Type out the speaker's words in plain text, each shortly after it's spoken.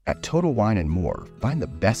At Total Wine & More, find the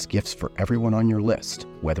best gifts for everyone on your list,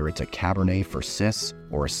 whether it's a Cabernet for sis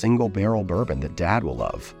or a single barrel bourbon that Dad will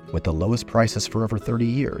love. With the lowest prices for over 30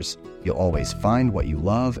 years, you'll always find what you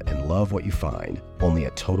love and love what you find. Only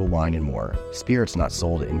at Total Wine & More. Spirits not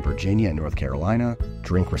sold in Virginia and North Carolina.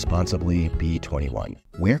 Drink responsibly. Be 21.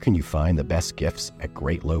 Where can you find the best gifts at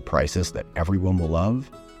great low prices that everyone will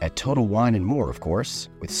love? At Total Wine & More, of course.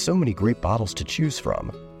 With so many great bottles to choose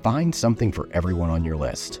from. Find something for everyone on your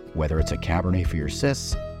list, whether it's a Cabernet for your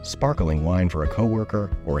sis, sparkling wine for a coworker,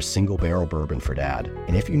 or a single barrel bourbon for Dad.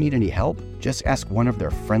 And if you need any help, just ask one of their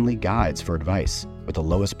friendly guides for advice. With the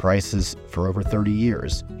lowest prices for over 30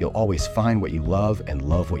 years, you'll always find what you love and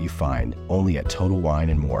love what you find. Only at Total Wine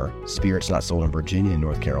 & More. Spirits not sold in Virginia and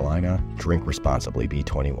North Carolina. Drink responsibly. Be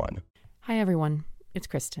 21. Hi everyone, it's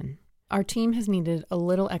Kristen. Our team has needed a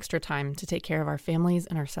little extra time to take care of our families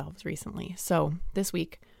and ourselves recently. So this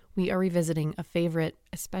week, we are revisiting a favorite,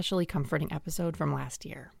 especially comforting episode from last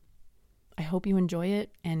year. I hope you enjoy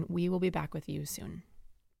it, and we will be back with you soon.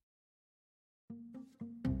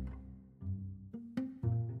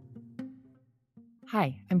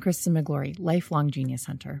 Hi, I'm Kristen McGlory, lifelong genius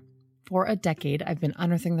hunter. For a decade, I've been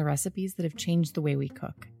unearthing the recipes that have changed the way we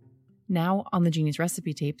cook. Now, on the Genius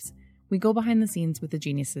Recipe Tapes, we go behind the scenes with the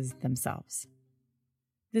geniuses themselves.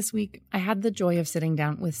 This week, I had the joy of sitting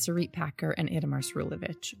down with Sarit and Itamar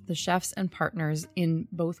Srulovich, the chefs and partners in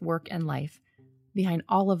both work and life, behind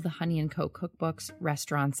all of the Honey & Co. cookbooks,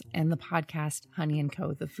 restaurants, and the podcast Honey &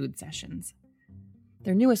 Co. The Food Sessions.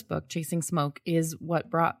 Their newest book, Chasing Smoke, is what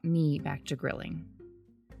brought me back to grilling.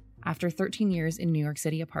 After 13 years in New York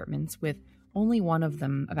City apartments, with only one of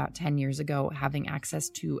them about 10 years ago having access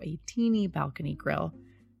to a teeny balcony grill,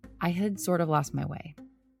 I had sort of lost my way.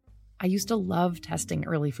 I used to love testing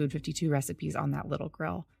early Food 52 recipes on that little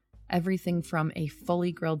grill. Everything from a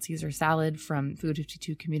fully grilled Caesar salad from Food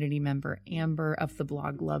 52 community member Amber of the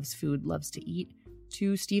blog Loves Food, Loves to Eat,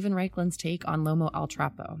 to Stephen Reichland's take on Lomo al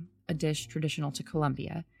Trapo, a dish traditional to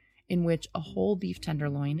Colombia, in which a whole beef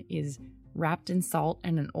tenderloin is wrapped in salt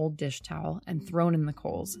and an old dish towel and thrown in the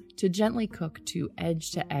coals to gently cook to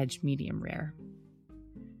edge medium rare.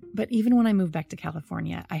 But even when I moved back to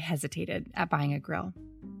California, I hesitated at buying a grill.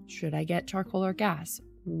 Should I get charcoal or gas?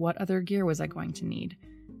 What other gear was I going to need?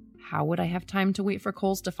 How would I have time to wait for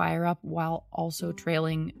coals to fire up while also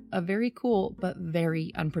trailing a very cool but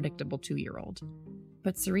very unpredictable 2-year-old?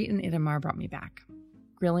 But Sarit and Itamar brought me back.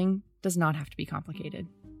 Grilling does not have to be complicated,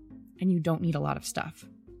 and you don't need a lot of stuff.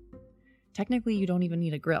 Technically, you don't even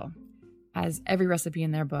need a grill, as every recipe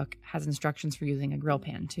in their book has instructions for using a grill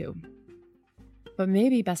pan too. But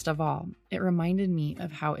maybe best of all, it reminded me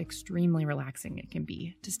of how extremely relaxing it can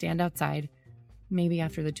be to stand outside, maybe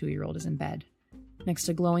after the 2-year-old is in bed, next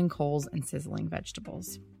to glowing coals and sizzling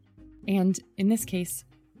vegetables. And in this case,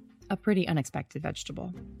 a pretty unexpected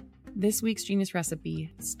vegetable. This week's Genius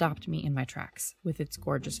Recipe stopped me in my tracks with its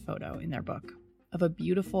gorgeous photo in their book of a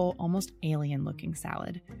beautiful, almost alien-looking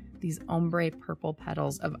salad, these ombre purple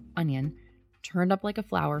petals of onion turned up like a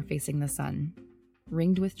flower facing the sun,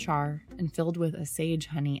 ringed with char and filled with a sage,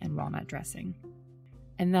 honey, and walnut dressing.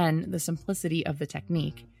 And then the simplicity of the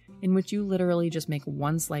technique, in which you literally just make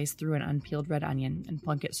one slice through an unpeeled red onion and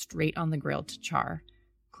plunk it straight on the grill to char,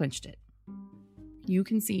 clinched it. You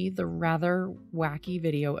can see the rather wacky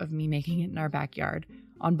video of me making it in our backyard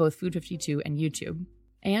on both Food 52 and YouTube.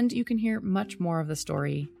 And you can hear much more of the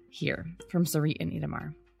story here from Sarit and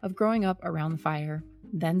Itamar, of growing up around the fire,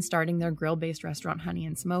 then starting their grill-based restaurant Honey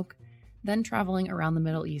 & Smoke, then traveling around the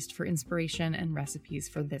Middle East for inspiration and recipes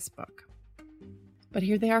for this book. But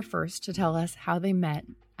here they are first to tell us how they met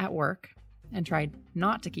at work and tried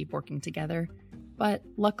not to keep working together, but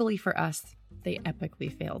luckily for us, they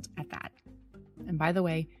epically failed at that. And by the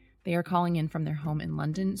way, they are calling in from their home in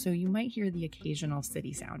London, so you might hear the occasional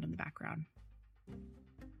city sound in the background.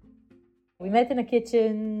 We met in a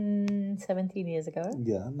kitchen 17 years ago.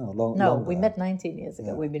 Yeah, long. No, we met 19 years ago.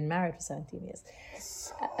 Yeah. We've been married for 17 years.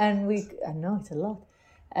 And I know it's a lot.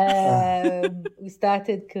 We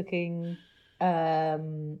started cooking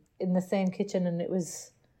in the same kitchen, and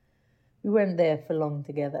we weren't there for long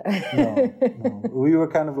together. No. We were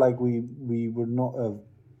kind of like, we were not, it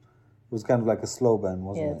was kind of like a slow burn,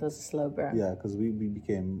 wasn't it? Yeah, it was a slow burn. Yeah, because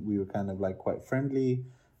we were kind of like quite friendly,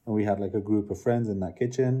 and we had like a group of friends in that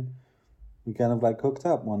kitchen. We kind of like hooked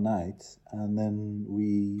up one night, and then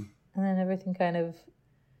everything kind of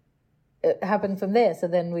happened from there. So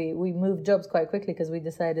then we moved jobs quite quickly because we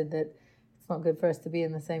decided that it's not good for us to be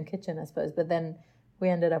in the same kitchen, I suppose. But then we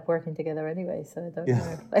ended up working together anyway, so I don't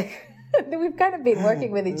know. Like, we've kind of been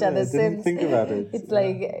working with each other since. Think about it. It's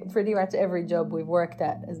like pretty much every job we've worked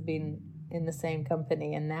at has been in the same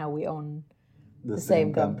company, and now we own the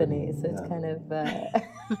same company. So it's kind of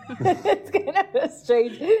it's kind of a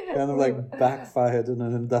strange, kind of like backfired on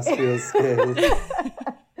an industrial scale.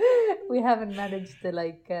 We haven't managed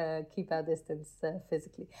to keep our distance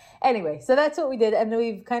physically. Anyway, so that's what we did, and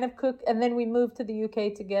we've kind of cooked, and then we moved to the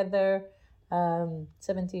UK together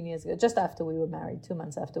 17 years ago, just after we were married. 2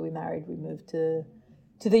 months after we married, we moved to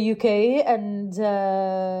the UK, and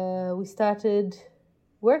we started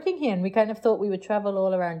working here, and we kind of thought we would travel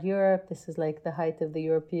all around Europe. This is like the height of the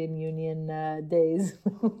European Union days.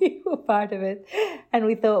 We were part of it, and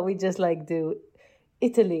we thought we'd just do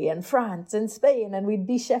Italy and France and Spain, and we'd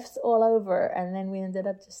be chefs all over. And then we ended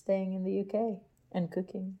up just staying in the UK and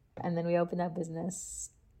cooking. And then we opened our business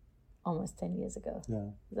almost 10 years ago. Yeah.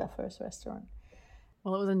 It was our first restaurant.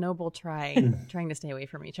 Well, it was a noble trying to stay away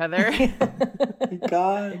from each other. You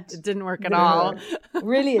can't. It didn't work at all.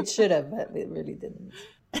 Really, it should have, but it really didn't.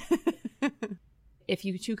 If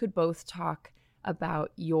you two could both talk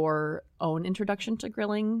about your own introduction to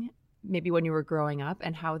grilling, maybe when you were growing up,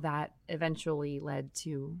 and how that eventually led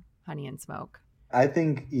to Honey and Smoke. I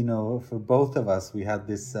think, for both of us, we had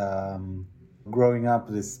this, growing up,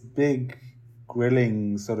 this big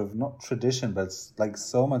grilling sort of, not tradition, but it's like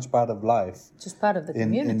so much part of life. Just part of the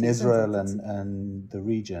community. In Israel and the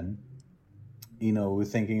region. We're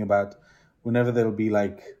thinking about whenever there'll be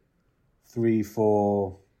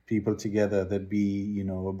 3-4 people together, there'd be,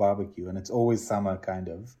 a barbecue. And it's always summer, kind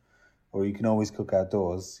of. Or you can always cook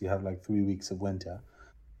outdoors. You have 3 weeks of winter.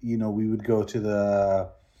 We would go to the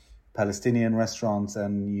Palestinian restaurants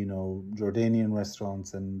and, Jordanian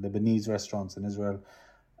restaurants and Lebanese restaurants in Israel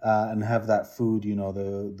and have that food,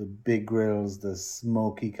 the big grills, the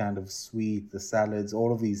smoky kind of sweet, the salads,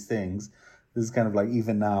 all of these things. This is kind of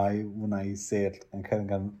even now, when I say it, and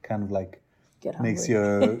kind of makes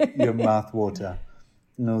your mouth water.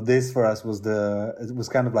 This for us was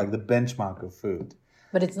kind of the benchmark of food.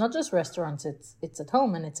 But it's not just restaurants, it's at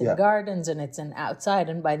home, and it's in gardens, and it's in outside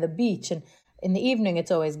and by the beach. And in the evening,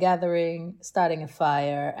 it's always gathering, starting a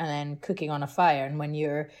fire, and then cooking on a fire. And when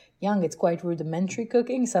you're young, it's quite rudimentary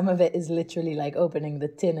cooking. Some of it is literally opening the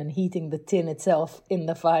tin and heating the tin itself in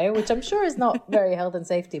the fire, which I'm sure is not very health and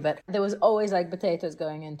safety. But there was always potatoes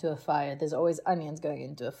going into a fire. There's always onions going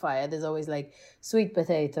into a fire. There's always sweet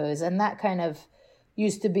potatoes. And that kind of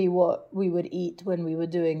used to be what we would eat when we were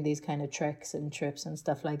doing these kind of treks and trips and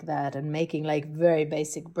stuff like that, and making very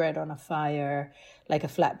basic bread on a fire, like a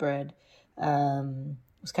flatbread.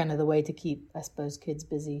 Was kind of the way to keep, I suppose, kids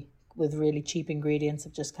busy with really cheap ingredients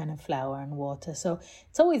of just kind of flour and water. So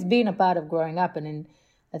it's always been a part of growing up, and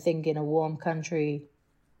I think in a warm country,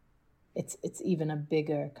 it's even a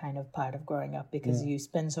bigger kind of part of growing up because you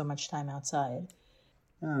spend so much time outside.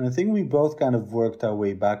 And I think we both kind of worked our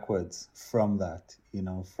way backwards from that,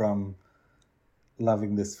 from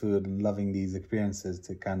loving this food and loving these experiences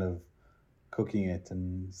to kind of cooking it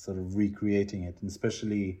and sort of recreating it. And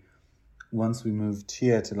especially once we moved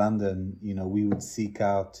here to London, we would seek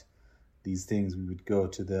out these things. We would go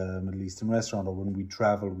to the Middle Eastern restaurant, or when we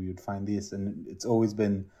traveled, we would find this. And it's always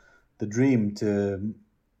been the dream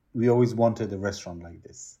we always wanted a restaurant like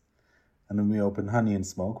this. And then we opened Honey and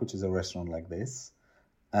Smoke, which is a restaurant like this.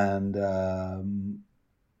 And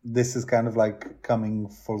this is kind of coming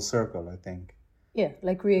full circle, I think. Yeah,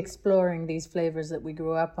 re-exploring these flavors that we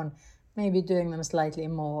grew up on, maybe doing them slightly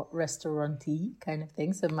more restaurant-y kind of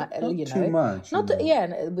thing. So, too much.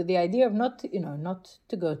 With the idea of not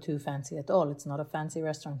to go too fancy at all. It's not a fancy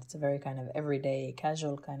restaurant. It's a very kind of everyday,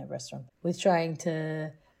 casual kind of restaurant. With trying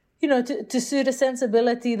to suit a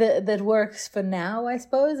sensibility that works for now, I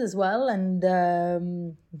suppose, as well. And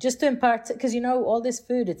just to impart, because, all this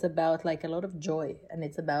food, it's about a lot of joy, and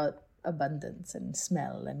it's about abundance and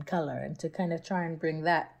smell and color. And to kind of try and bring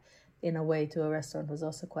that in a way to a restaurant was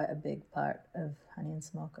also quite a big part of Honey and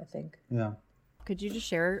Smoke, I think. Yeah. Could you just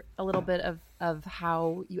share a little bit of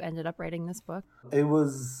how you ended up writing this book? It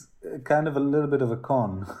was kind of a little bit of a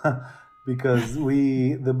con. Because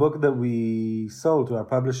the book that we sold to our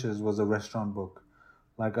publishers was a restaurant book,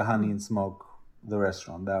 like a Honey and Smoke, the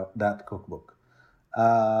restaurant, that cookbook.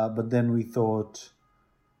 But then we thought,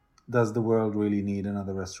 does the world really need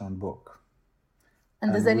another restaurant book?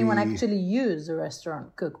 And does anyone actually use a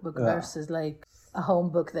restaurant cookbook versus a home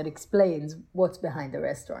book that explains what's behind the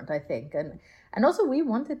restaurant, I think. And also we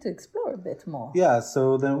wanted to explore a bit more. Yeah,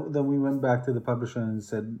 so then we went back to the publisher and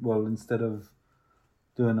said, well, instead of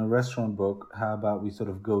doing a restaurant book, how about we sort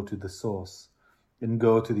of go to the source and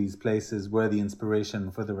go to these places where the inspiration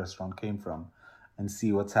for the restaurant came from and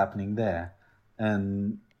see what's happening there.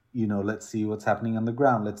 And, let's see what's happening on the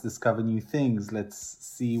ground. Let's discover new things. Let's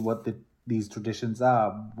see what the these traditions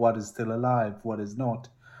are, what is still alive, what is not,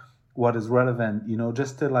 what is relevant,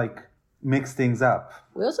 just to like mix things up.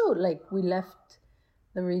 We also we left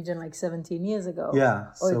the region 17 years ago. Yeah.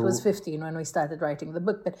 Or it was 15 when we started writing the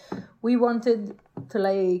book. But we wanted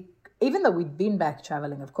to even though we'd been back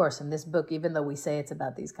traveling, of course, in this book, even though we say it's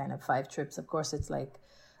about these kind of 5 trips, of course, it's like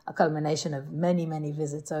a culmination of many, many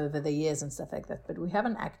visits over the years and stuff like that. But we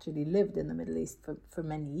haven't actually lived in the Middle East for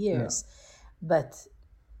many years. Yeah. But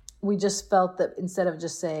we just felt that instead of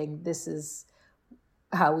just saying, this is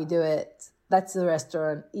how we do it, that's the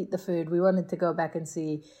restaurant, eat the food, we wanted to go back and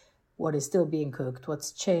see what is still being cooked,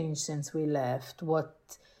 what's changed since we left,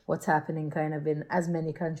 what's happening kind of in as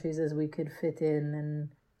many countries as we could fit in, and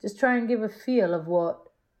just try and give a feel of what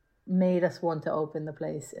made us want to open the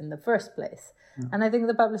place in the first place. Yeah. And I think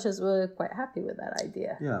the publishers were quite happy with that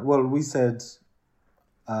idea. Yeah, well, we said,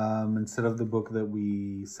 instead of the book that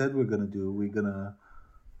we said we're going to do, we're going to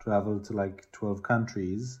travel to 12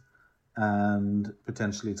 countries, and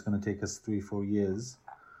potentially it's going to take us 3-4 years.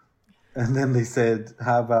 And then they said,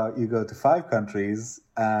 how about you go to 5 countries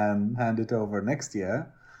and hand it over next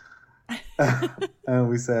year? And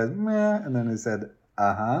we said, meh. And then we said,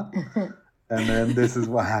 uh-huh. And then this is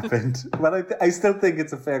what happened. But I still think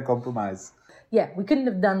it's a fair compromise. Yeah, we couldn't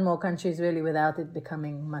have done more countries really without it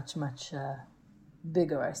becoming much, much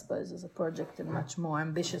bigger, I suppose, as a project, and much more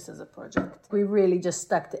ambitious as a project. We really just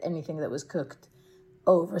stuck to anything that was cooked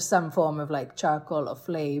over some form of charcoal or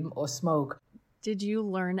flame or smoke. Did you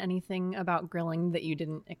learn anything about grilling that you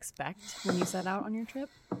didn't expect when you set out on your trip?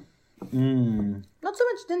 Not so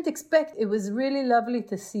much didn't expect. It was really lovely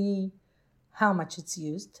to see how much it's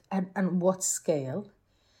used and what scale,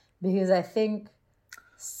 because I think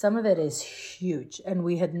some of it is huge, and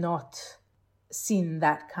we had not seen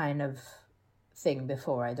that kind of thing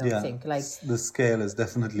before, I don't think. The scale is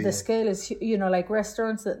definitely... The scale is,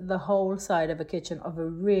 restaurants, that the whole side of a kitchen of a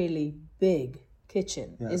really big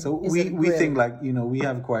kitchen. Yeah, so we think we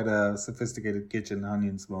have quite a sophisticated kitchen, honey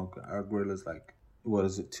and smoke. Our grill is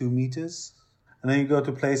 2 meters? And then you go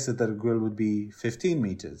to places that a grill would be 15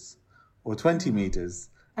 meters or 20 meters.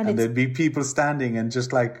 And there'd be people standing and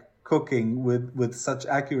just cooking with such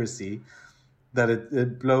accuracy that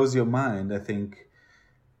it blows your mind, I think.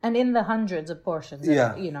 And in the hundreds of portions.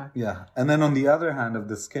 Yeah. Yeah. And then on the other hand of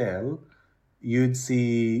the scale, you'd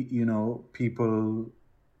see, people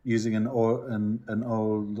using an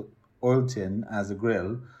old oil tin as a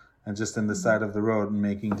grill, and just in the side of the road, and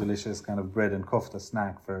making delicious kind of bread and kofta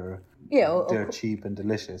snack for they're cheap and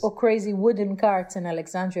delicious. Or crazy wooden carts in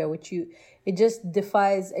Alexandria, it just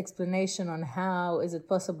defies explanation on how is it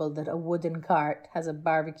possible that a wooden cart has a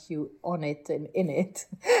barbecue on it and in it,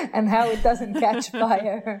 and how it doesn't catch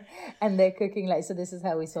fire, and they're cooking so this is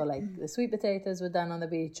how we saw the sweet potatoes were done on the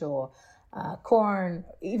beach, or corn,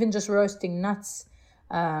 even just roasting nuts.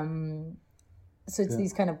 So it's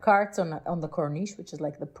these kind of carts on the Corniche, which is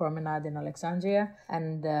the promenade in Alexandria,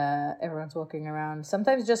 and everyone's walking around,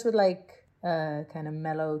 sometimes just with kind of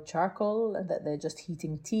mellow charcoal that they're just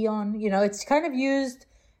heating tea on. It's kind of used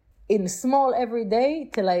in small everyday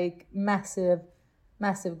to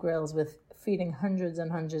massive grills with feeding hundreds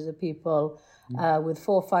and hundreds of people, with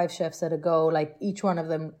 4 or 5 chefs at a go, each one of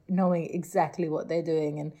them knowing exactly what they're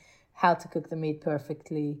doing and how to cook the meat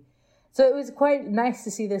perfectly. So it was quite nice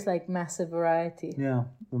to see this massive variety. Yeah,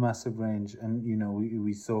 the massive range. And,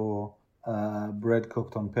 we saw bread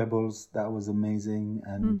cooked on pebbles. That was amazing.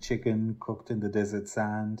 And chicken cooked in the desert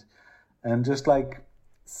sand. And just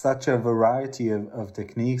such a variety of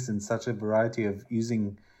techniques, and such a variety of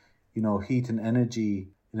using, heat and energy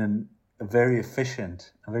in a very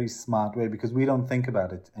efficient, a very smart way, because we don't think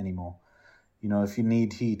about it anymore. If you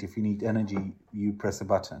need heat, if you need energy, you press a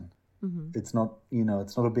button. Mm-hmm. It's not,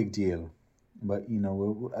 it's not a big deal. But,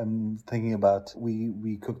 I'm thinking about,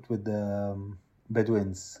 we cooked with the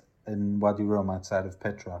Bedouins in Wadi Rum outside of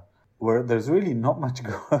Petra, where there's really not much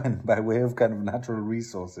going by way of kind of natural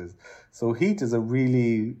resources. So heat is a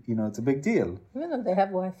really, it's a big deal. Even though they have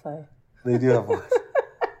Wi-Fi. They do have Wi-Fi.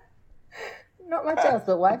 Not much else,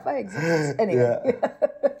 but Wi-Fi exists. Anyway.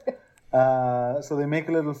 Yeah. So they make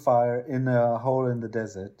a little fire in a hole in the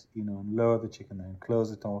desert, and lower the chicken there and close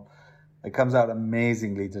it all. It comes out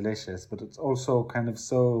amazingly delicious, but it's also kind of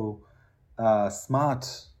so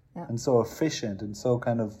smart and so efficient and so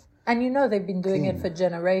kind of... And they've been doing it for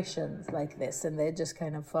generations like this, and they're just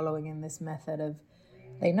kind of following in this method of,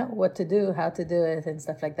 they know what to do, how to do it, and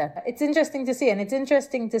stuff like that. It's interesting to see, and it's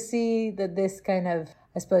interesting to see that this kind of,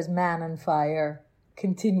 I suppose, man and fire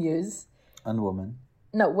continues. And woman.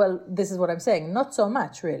 No, well, this is what I'm saying. Not so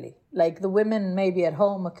much, really. Like the women maybe at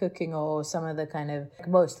home are cooking, or some of the kind of,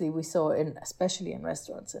 mostly we saw especially in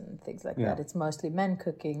restaurants and things like that, it's mostly men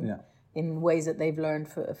cooking in ways that they've learned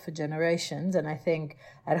for generations. And I think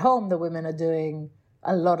at home the women are doing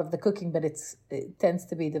a lot of the cooking, but it tends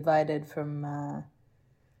to be divided from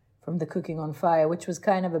the cooking on fire, which was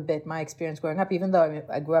kind of a bit my experience growing up. Even though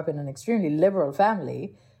I grew up in an extremely liberal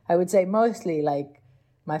family, I would say mostly like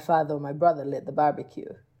my father or my brother lit the barbecue.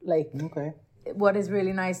 Like, what is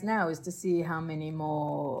really nice now is to see how many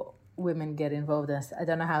more women get involved. I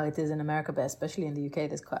don't know how it is in America, but especially in the UK,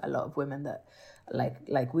 there's quite a lot of women that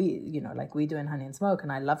like we do in Honey and Smoke,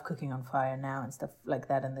 and I love cooking on fire now and stuff like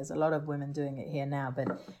that. And there's a lot of women doing it here now.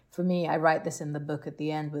 But for me, I write this in the book at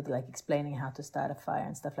the end with like explaining how to start a fire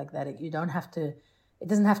and stuff like that. It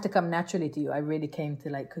doesn't have to come naturally to you. I really came to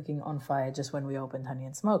like cooking on fire just when we opened Honey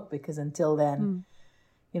and Smoke, because until then,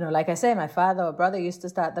 like I say, my father or brother used to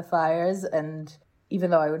start the fires, and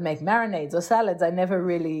even though I would make marinades or salads, I never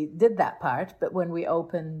really did that part. But when we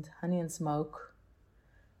opened Honey and Smoke,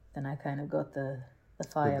 then I kind of got the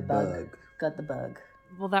fire bug. Got the bug.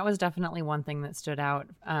 Well, that was definitely one thing that stood out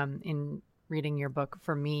in reading your book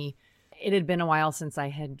for me. It had been a while since I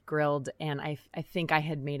had grilled, and I think I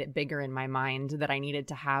had made it bigger in my mind that I needed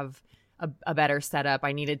to have a better setup.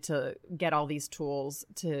 I needed to get all these tools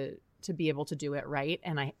to be able to do it right,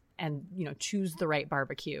 and choose the right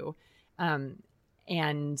barbecue.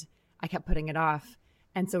 And I kept putting it off.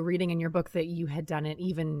 And so reading in your book that you had done it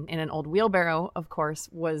even in an old wheelbarrow, of course,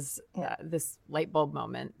 was this light bulb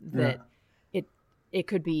moment that it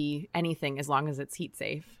could be anything as long as it's heat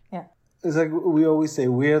safe. Yeah. It's like we always say,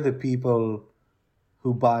 we're the people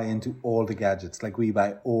who buy into all the gadgets. Like we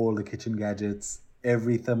buy all the kitchen gadgets,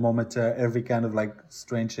 every thermometer, every kind of like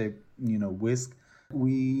strange shape, whisk.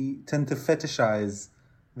 We tend to fetishize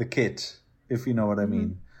the kit, if you know what I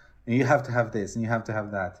mean. And you have to have this and you have to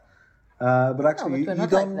have that. But actually, you don't.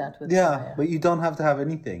 Like that with fire. But you don't have to have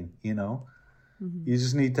anything, You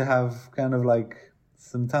just need to have kind of like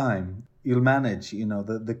some time. You'll manage,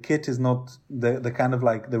 the kit is not the kind of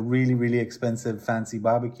like the really, really expensive fancy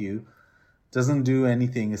barbecue doesn't do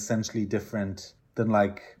anything essentially different than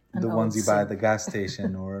like the ones you buy at the gas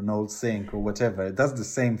station or an old sink or whatever. It does the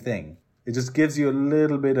same thing. It just gives you a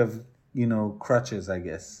little bit of, crutches, I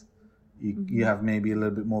guess. You have maybe a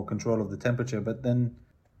little bit more control of the temperature, but then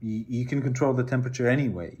you can control the temperature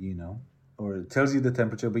anyway, or it tells you the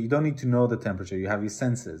temperature, but you don't need to know the temperature. You have your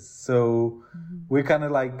senses. So we're kind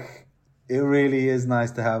of like, it really is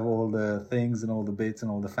nice to have all the things and all the bits and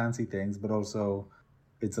all the fancy things, but also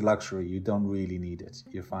it's a luxury. You don't really need it.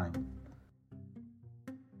 You're fine.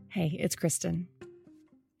 Hey, it's Kristen.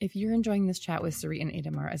 If you're enjoying this chat with Sarit and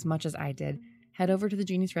Itamar as much as I did, head over to the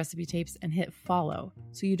Genius Recipe Tapes and hit follow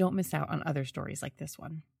so you don't miss out on other stories like this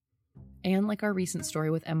one. And like our recent story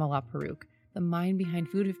with Emma LaPerouse, the mind behind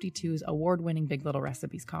Food 52's award-winning Big Little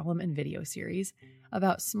Recipes column and video series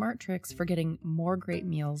about smart tricks for getting more great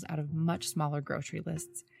meals out of much smaller grocery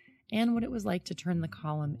lists, and what it was like to turn the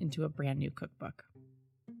column into a brand new cookbook.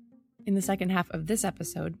 In the second half of this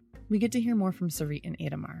episode, we get to hear more from Sarit and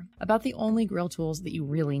Itamar about the only grill tools that you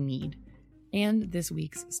really need, and this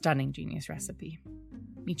week's stunning Genius recipe.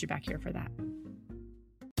 Meet you back here for that.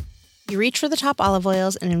 You reach for the top olive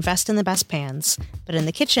oils and invest in the best pans. But in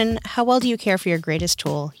the kitchen, how well do you care for your greatest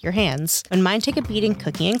tool, your hands? When mine take a beating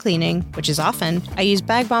cooking and cleaning, which is often, I use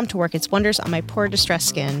Bag Balm to work its wonders on my poor, distressed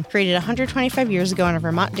skin. Created 125 years ago on a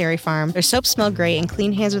Vermont dairy farm, their soaps smell great and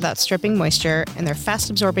clean hands without stripping moisture, and their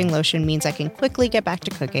fast-absorbing lotion means I can quickly get back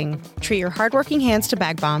to cooking. Treat your hardworking hands to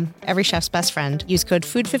Bag Balm, every chef's best friend. Use code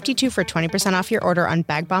FOOD52 for 20% off your order on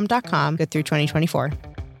bagbalm.com, good through 2024.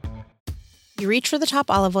 You reach for the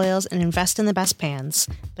top olive oils and invest in the best pans.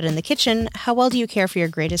 But in the kitchen, how well do you care for your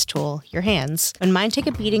greatest tool, your hands? When mine take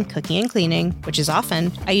a beating cooking and cleaning, which is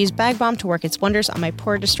often, I use Bag Balm to work its wonders on my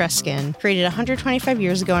poor, distressed skin. Created 125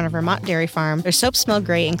 years ago on a Vermont dairy farm, their soaps smell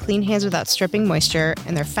great and clean hands without stripping moisture,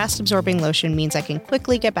 and their fast-absorbing lotion means I can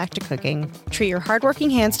quickly get back to cooking. Treat your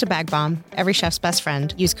hardworking hands to Bag Balm, every chef's best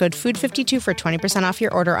friend. Use code FOOD52 for 20% off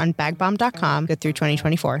your order on bagbalm.com, good through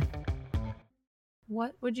 2024.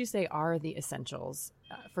 What would you say are the essentials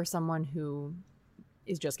for someone who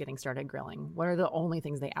is just getting started grilling? What are the only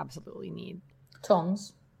things they absolutely need?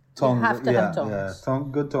 Tongs. You have to have tongs. Yeah.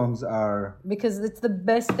 Good tongs are... Because it's the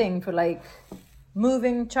best thing for like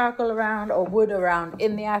moving charcoal around or wood around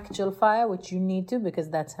in the actual fire, which you need to, because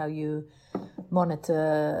that's how you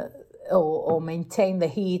monitor or maintain the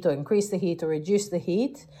heat or increase the heat or reduce the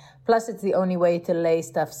heat. Plus, it's the only way to lay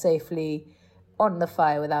stuff safely on the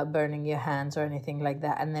fire without burning your hands or anything like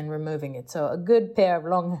that, and then removing it. So a good pair of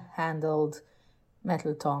long-handled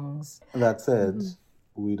metal tongs. That said,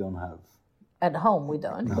 we don't have. At home we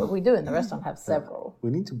don't, but we do in the restaurant have several.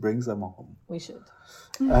 We need to bring some home. We should.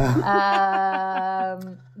 Then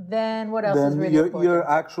what else is really important? Your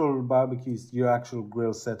actual barbecues, your actual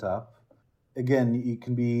grill setup, again, it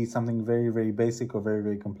can be something very, very basic or very,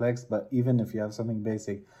 very complex, but even if you have something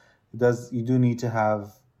basic, you do need to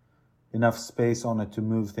have enough space on it to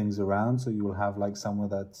move things around. So you will have like somewhere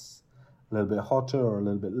that's a little bit hotter or a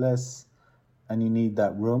little bit less, and you need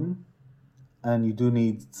that room. And you do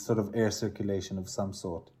need sort of air circulation of some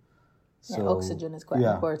sort. So, oxygen is quite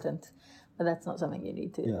important. But that's not something you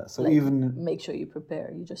need to even make sure you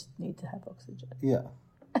prepare. You just need to have oxygen. Yeah,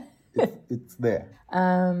 it's there.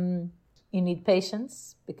 You need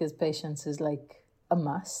patience, because patience is like a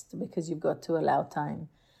must, because you've got to allow time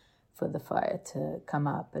for the fire to come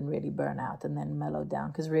up and really burn out and then mellow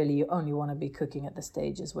down. Because really you only want to be cooking at the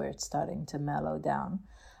stages where it's starting to mellow down.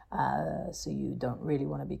 So you don't really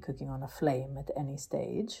want to be cooking on a flame at any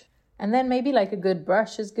stage. And then maybe like a good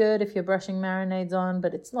brush is good if you're brushing marinades on,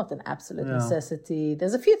 but it's not an absolute necessity.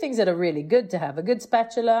 There's a few things that are really good to have. A good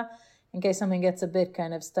spatula, in case something gets a bit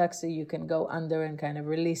kind of stuck, so you can go under and kind of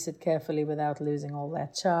release it carefully without losing all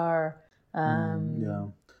that char.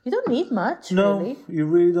 You don't need much, really. No, you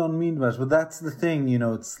really don't need much. But that's the thing,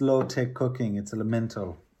 it's low-tech cooking. It's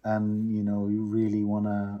elemental. And, you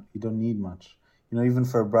don't need much. Even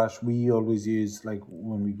for a brush, we always use, like,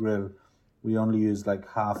 when we grill, we only use, like,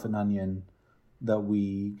 half an onion that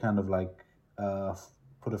we kind of, like,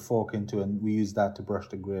 put a fork into, and we use that to brush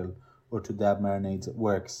the grill or to dab marinades. It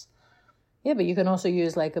works. Yeah, but you can also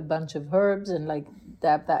use, like, a bunch of herbs and, like,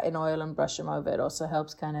 dab that in oil and brush them over. It also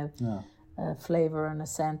helps kind of flavor and a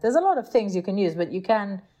scent. There's a lot of things you can use, but you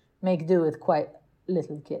can make do with quite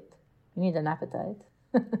little kit. You need an appetite.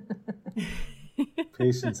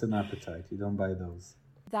 Patience and appetite. You don't buy those.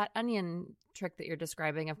 That onion trick that you're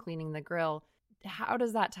describing of cleaning the grill, how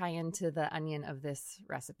does that tie into the onion of this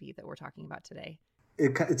recipe that we're talking about today?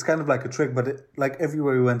 It's kind of like a trick, but like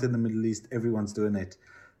everywhere we went in the Middle East, everyone's doing it.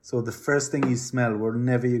 So the first thing you smell,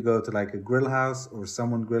 whenever you go to like a grill house or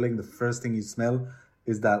someone grilling, the first thing you smell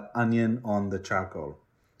is that onion on the charcoal.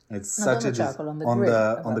 It's on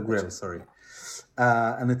the grill. Sorry,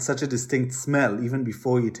 and it's such a distinct smell even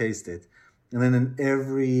before you taste it. And then in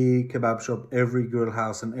every kebab shop, every grill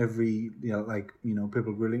house, and every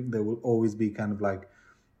people grilling, there will always be kind of like,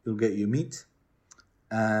 you'll get your meat,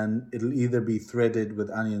 and it'll either be threaded with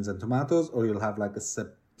onions and tomatoes, or you'll have like a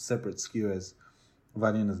separate skewers of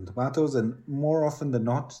onions and tomatoes. And more often than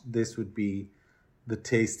not, this would be the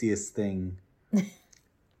tastiest thing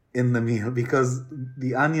in the meal, because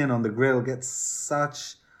the onion on the grill gets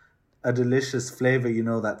such a delicious flavor,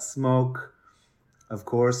 that smoke, of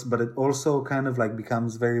course, but it also kind of like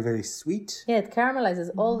becomes very, very sweet. Yeah, it caramelizes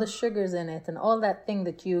all the sugars in it and all that thing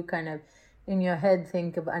that you kind of in your head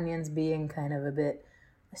think of onions being kind of a bit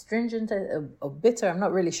astringent or bitter. I'm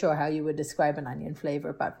not really sure how you would describe an onion flavor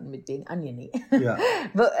apart from it being oniony. Yeah.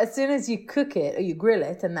 But as soon as you cook it or you grill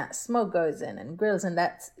it and that smoke goes in and grills, and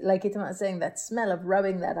that's, like Itamar was saying, that smell of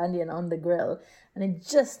rubbing that onion on the grill and it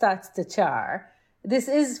just starts to char. This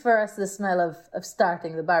is for us the smell of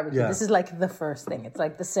starting the barbecue. Yeah. This is like the first thing. It's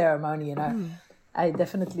like the ceremony, I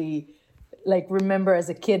definitely remember as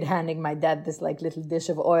a kid handing my dad this like little dish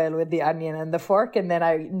of oil with the onion and the fork, and then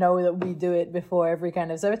I know that we do it before every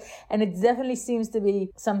kind of service. And it definitely seems to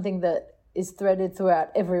be something that is threaded throughout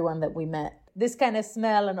everyone that we met. This kind of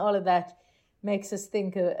smell and all of that makes us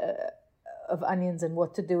think of onions and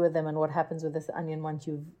what to do with them and what happens with this onion once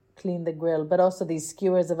you've cleaned the grill. But also these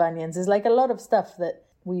skewers of onions is like a lot of stuff that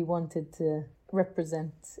we wanted to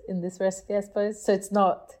represent in this recipe, I suppose. So it's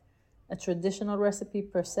not a traditional recipe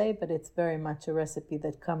per se, but it's very much a recipe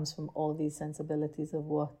that comes from all these sensibilities of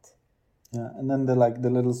what. Yeah, and then the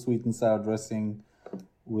little sweet and sour dressing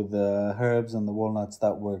with the herbs and the walnuts,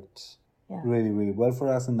 that worked really, really well for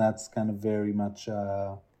us. And that's kind of very much,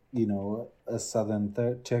 a southern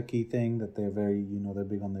Turkey thing, that they're very, they're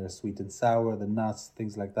big on their sweet and sour, the nuts,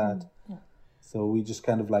 things like that. Yeah. So we just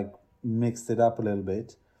kind of like mixed it up a little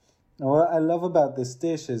bit. And what I love about this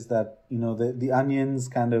dish is that, the onions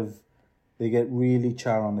kind of, they get really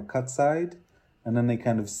char on the cut side, and then they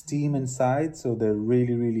kind of steam inside, so they're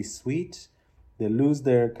really, really sweet. They lose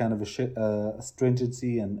their kind of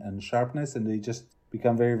astringency and sharpness, and they just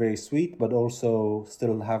become very, very sweet, but also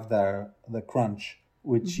still have the crunch,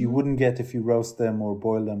 which you wouldn't get if you roast them or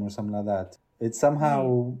boil them or something like that. It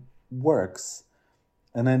somehow works.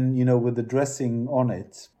 And then, with the dressing on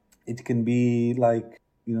it, it can be like,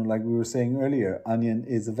 like we were saying earlier, onion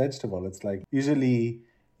is a vegetable. It's like, usually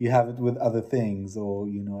you have it with other things or,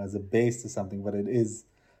 as a base to something, but it is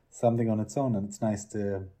something on its own, and it's nice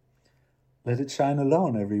to let it shine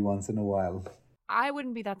alone every once in a while. I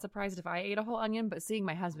wouldn't be that surprised if I ate a whole onion, but seeing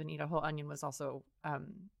my husband eat a whole onion was also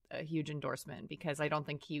a huge endorsement, because I don't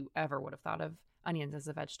think he ever would have thought of onions as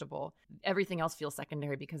a vegetable. Everything else feels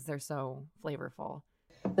secondary because they're so flavorful.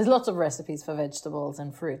 There's lots of recipes for vegetables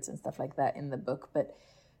and fruits and stuff like that in the book, but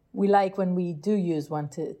we like when we do use one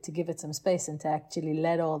to give it some space and to actually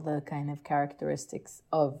let all the kind of characteristics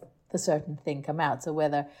of the certain thing come out. So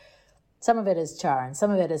whether some of it is char and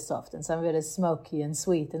some of it is soft and some of it is smoky and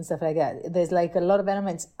sweet and stuff like that. There's like a lot of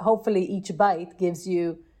elements. Hopefully each bite gives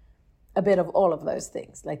you a bit of all of those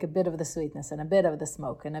things, like a bit of the sweetness and a bit of the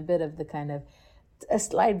smoke and a bit of the kind of a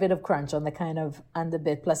slight bit of crunch on the kind of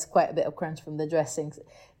underbit, plus quite a bit of crunch from the dressings.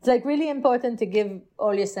 It's like really important to give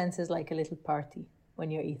all your senses like a little party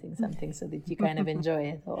when you're eating something, so that you kind of enjoy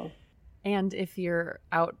it all. And if you're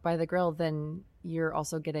out by the grill, then you're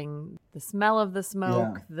also getting the smell of the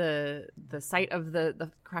smoke, the sight of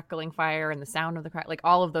the crackling fire and the sound of the crack. Like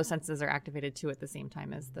all of those senses are activated too at the same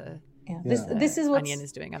time as the This is what onion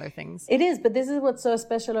is doing other things. It is, but this is what's so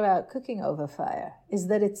special about cooking over fire, is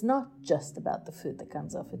that it's not just about the food that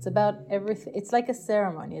comes off. It's about everything. It's like a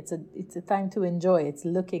ceremony. It's a time to enjoy. It's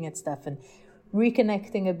looking at stuff and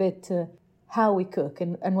reconnecting a bit to how we cook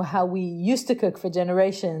and how we used to cook for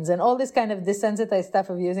generations, and all this kind of desensitized stuff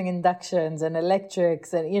of using inductions and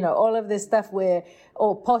electrics and, you know, all of this stuff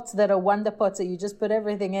or pots that are wonder pots that you just put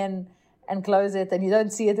everything in and close it and you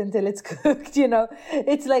don't see it until it's cooked, you know.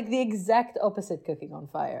 It's like the exact opposite cooking on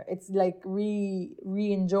fire. It's like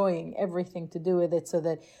re-enjoying everything to do with it, so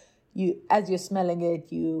that you, as you're smelling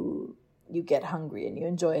it, you get hungry and you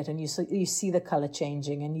enjoy it, and you see the color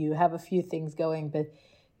changing and you have a few things going, but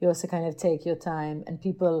you also kind of take your time, and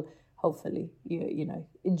people hopefully you know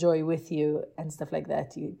enjoy with you and stuff like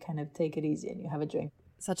that. You kind of take it easy and you have a drink.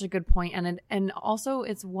 Such a good point. And also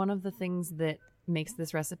it's one of the things that makes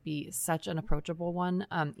this recipe such an approachable one.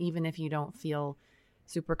 Even if you don't feel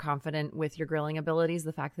super confident with your grilling abilities,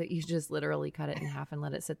 the fact that you just literally cut it in half and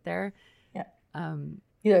let it sit there. Yeah.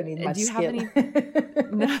 You don't need much skill. Have any?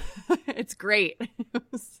 No, it's great. It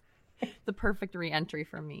was the perfect re-entry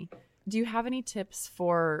for me. Do you have any tips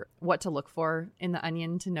for what to look for in the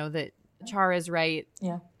onion to know that char is right?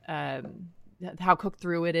 Yeah. How cooked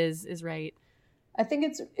through it is right. I think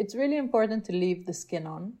it's really important to leave the skin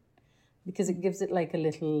on, because it gives it like a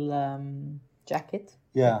little jacket.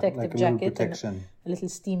 Yeah, protective like a jacket, little protection. A little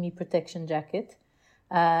steamy protection jacket.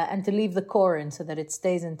 And to leave the core in so that it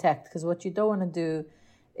stays intact, because what you don't want to do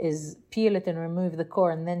is peel it and remove the core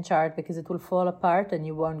and then char it, because it will fall apart and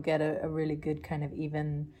you won't get a really good kind of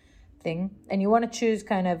even thing. And you want to choose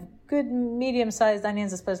kind of good medium-sized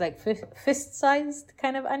onions, I suppose, like fist-sized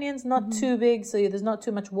kind of onions, not too big, so there's not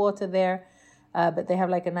too much water there, but they have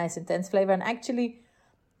like a nice intense flavor. And actually,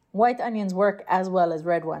 white onions work as well as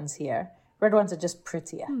red ones here. Red ones are just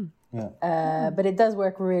prettier. But it does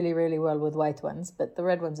work really, really well with white ones, but the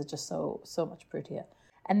red ones are just so much prettier.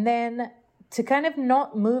 And then to kind of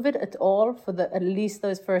not move it at all for at least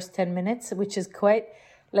those first 10 minutes, which is quite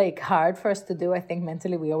like hard for us to do. I think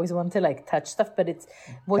mentally we always want to like touch stuff, but it's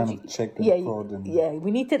what kind of check the prod and...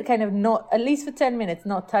 we need to kind of not, at least for 10 minutes,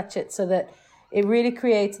 not touch it, so that it really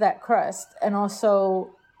creates that crust, and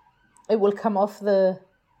also it will come off the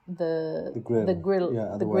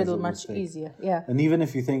griddle much easier. Yeah. And even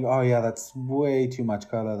if you think, oh yeah, that's way too much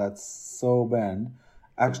color, that's so bland,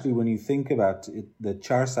 actually when you think about it, the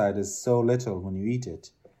char side is so little when you eat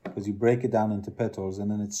it, because you break it down into petals, and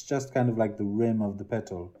then it's just kind of like the rim of the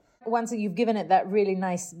petal. Once you've given it that really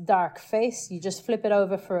nice dark face, you just flip it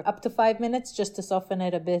over for up to 5 minutes just to soften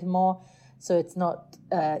it a bit more, so it's not,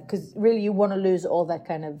 because really you want to lose all that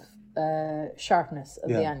kind of sharpness of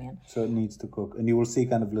the onion. So it needs to cook, and you will see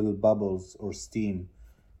kind of little bubbles or steam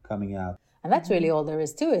coming out. And that's really all there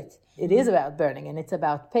is to it. It is about burning, and it's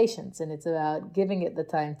about patience, and it's about giving it the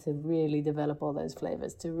time to really develop all those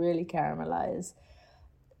flavors, to really caramelize.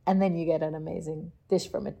 And then you get an amazing dish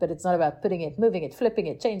from it. But it's not about putting it, moving it, flipping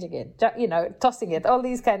it, changing it, tossing it, all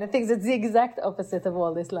these kind of things. It's the exact opposite of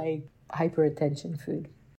all this like hyper-attention food.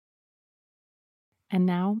 And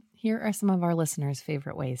now, here are some of our listeners'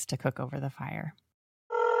 favorite ways to cook over the fire.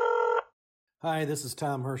 Hi, this is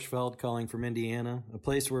Tom Hirschfeld calling from Indiana, a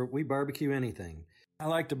place where we barbecue anything. I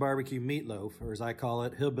like to barbecue meatloaf, or as I call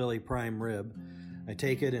it, hillbilly prime rib. I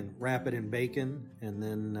take it and wrap it in bacon and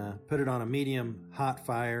then put it on a medium hot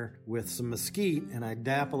fire with some mesquite, and I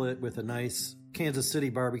dapple it with a nice Kansas City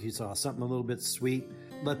barbecue sauce, something a little bit sweet.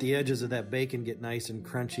 Let the edges of that bacon get nice and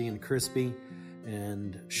crunchy and crispy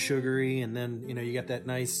and sugary, and then you get that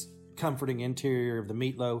nice comforting interior of the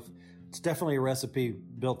meatloaf. It's definitely a recipe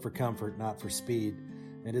built for comfort, not for speed.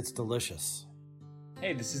 and it's delicious.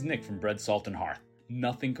 Hey, this is Nick from Bread, Salt, and Hearth.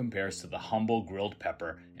 Nothing compares to the humble grilled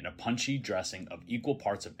pepper in a punchy dressing of equal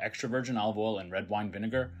parts of extra virgin olive oil and red wine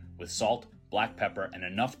vinegar with salt, black pepper, and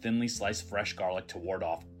enough thinly sliced fresh garlic to ward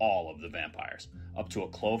off all of the vampires, up to a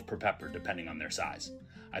clove per pepper depending on their size.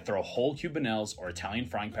 I throw whole Cubanelles or Italian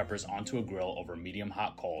frying peppers onto a grill over medium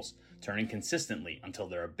hot coals, turning consistently until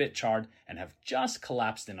they're a bit charred and have just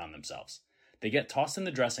collapsed in on themselves. They get tossed in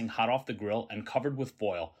the dressing hot off the grill and covered with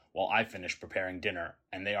foil while I finish preparing dinner,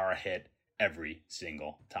 and they are a hit every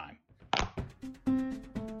single time.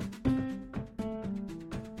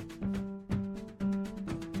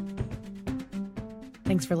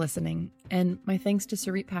 Thanks for listening, and my thanks to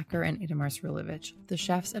Sarit Packer and Itamar Srulovich, the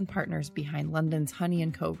chefs and partners behind London's Honey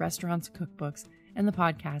 & Co. restaurants, cookbooks, and the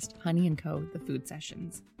podcast Honey & Co. The Food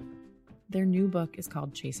Sessions. Their new book is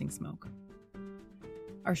called Chasing Smoke.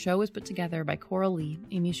 Our show was put together by Coral Lee,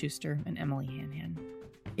 Amy Schuster, and Emily Hanhan.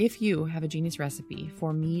 If you have a genius recipe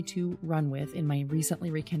for me to run with in my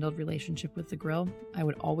recently rekindled relationship with the grill, I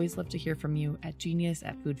would always love to hear from you at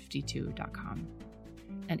genius@food52.com.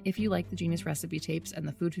 And if you like the Genius Recipe Tapes and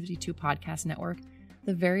the Food 52 Podcast Network,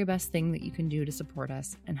 the very best thing that you can do to support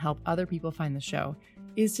us and help other people find the show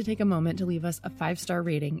is to take a moment to leave us a 5-star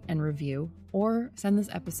rating and review, or send this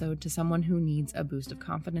episode to someone who needs a boost of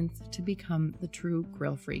confidence to become the true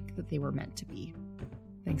grill freak that they were meant to be.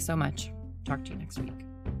 Thanks so much. Talk to you next week.